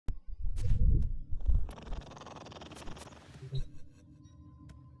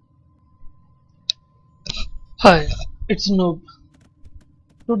Hi, it's Noob.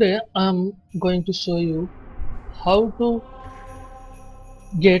 Today I'm going to show you how to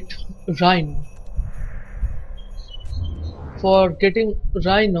get RHINO. For getting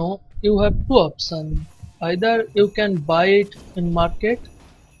RHINO, you have two options. Either you can buy it in market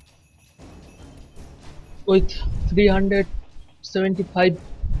with 375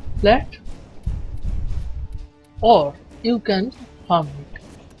 flat, or you can farm it.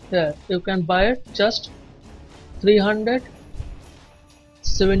 Here, you can buy it just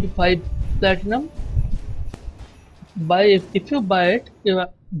 375 platinum. If you buy it, you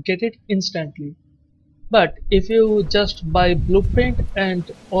get it instantly. But if you just buy blueprint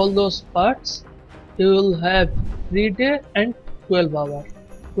and all those parts, you will have 3 day and 12 hour.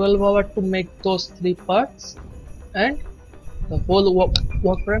 12 hour to make those 3 parts, and the whole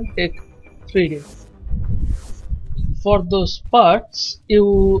Warframe take 3 days. For those parts,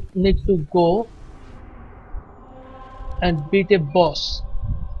 you need to go and beat a boss.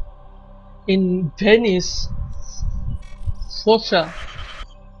 In Venice, Fossa,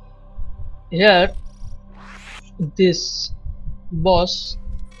 here this boss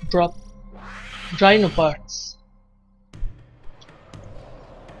drop RHINO parts.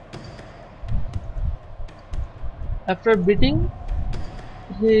 After beating,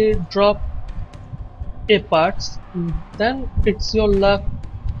 he drop a parts. Then it's your luck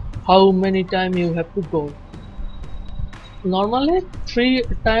how many time you have to go. Normally 3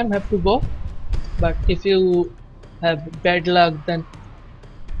 time have to go, but if you have bad luck then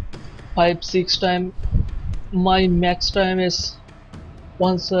 5-6 time. My max time is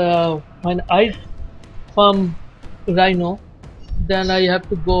once when I farm RHINO, then I have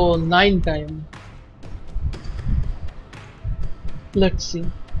to go 9 time. Let's see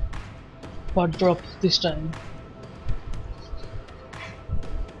what drop this time.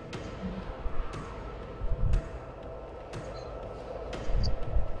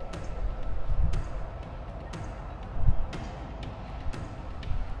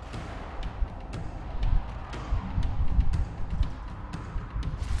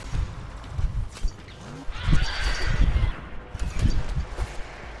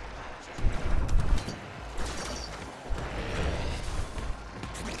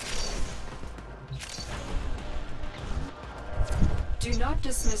 Do not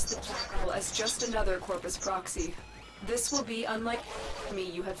dismiss the jackal as just another Corpus proxy. This will be unlike me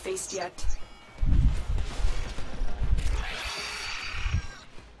you have faced yet.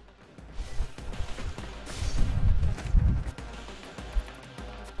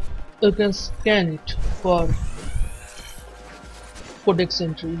 You can scan it for codex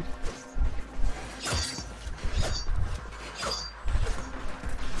entry.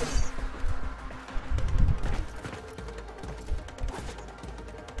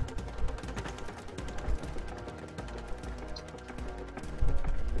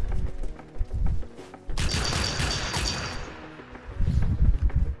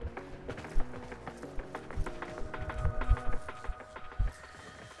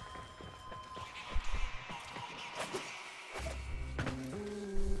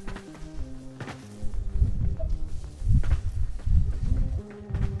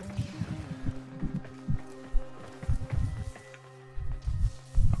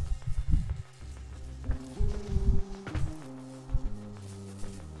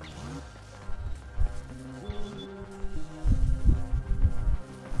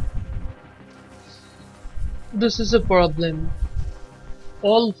 This is a problem.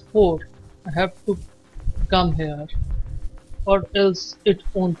 All 4 have to come here, or else it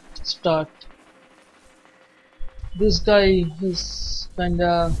won't start. This guy is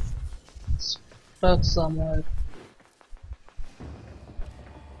kinda stuck somewhere.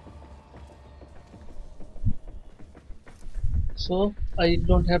 So I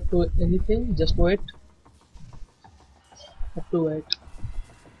don't have to anything, just wait. Have to wait.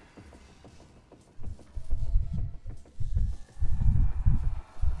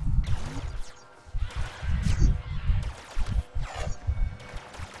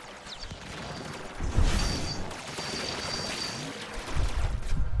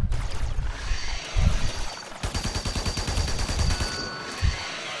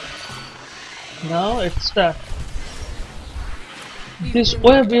 Now it's start. This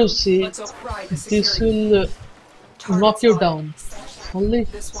wave you see, this will knock you down. Only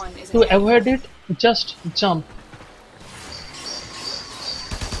to avoid it, just jump.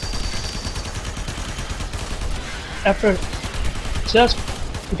 After just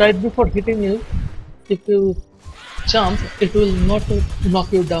right before hitting you, if you jump, it will not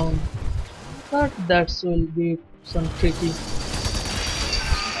knock you down. But that will be some tricky.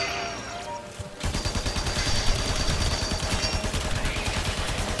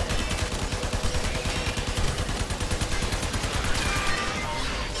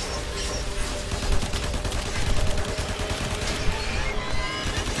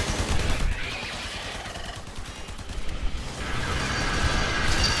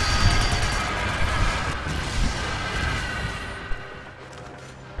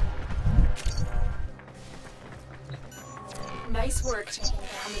 Nice work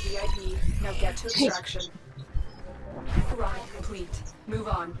on the VIP. Now get to extraction. Run complete. Move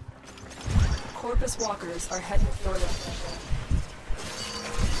on. Corpus walkers are heading for the...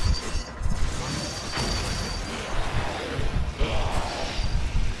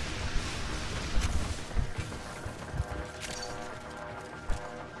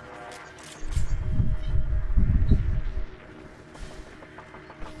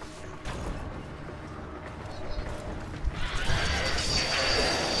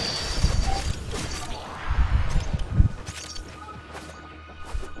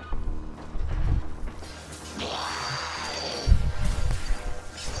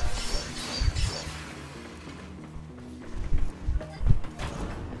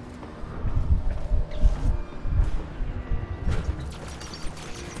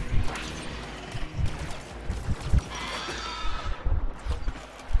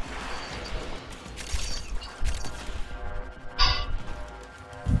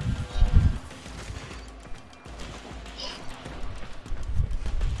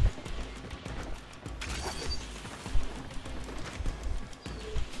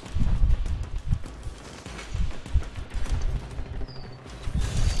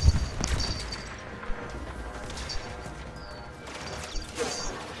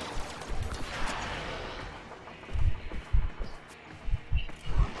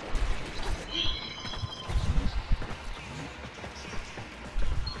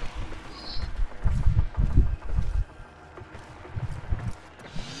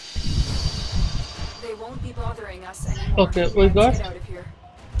 They won't be bothering us anymore. Okay, we Let's got get out of here.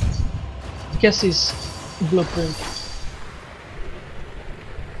 Cassie's blueprint.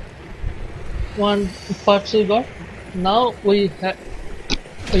 One part we got. Now we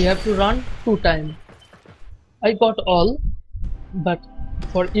have to run 2 times. I got all, but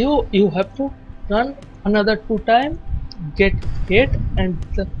for you have to run another 2 times, get hit and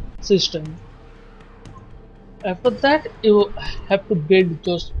the system. After that you have to build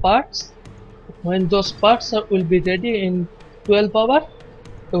those parts. When those parts will be ready in 12 hours,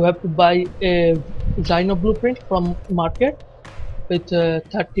 you have to buy a RHINO blueprint from market with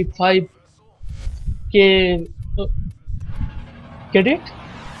 35k credit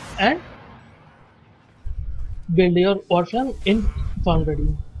and build your Warframe in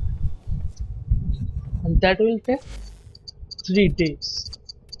Foundry, and that will take 3 days.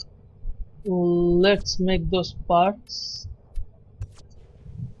 Let's make those parts.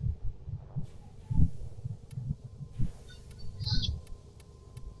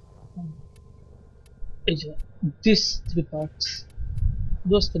 Yeah, these 3 parts,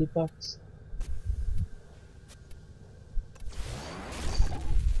 those 3 parts.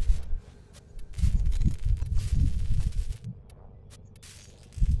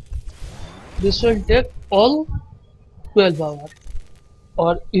 This will take all 12 hours.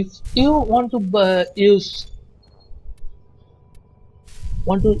 Or if you want to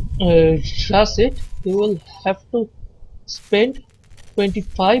rush it, you will have to spend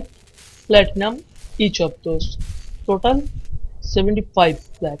 25 platinum each of those. Total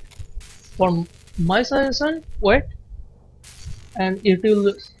 75 plat. For my suggestion, wait, and it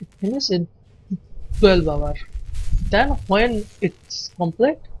will finish in 12 hours. Then when it's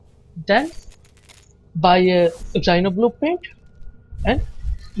complete, then buy a RHINO blueprint and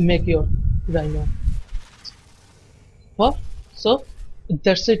make your RHINO. Well, so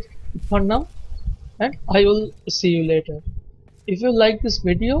that's it for now, and I will see you later. If you like this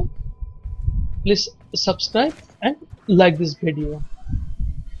video, please subscribe and like this video.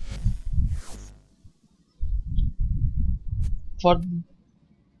 For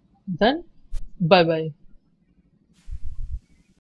then, bye bye.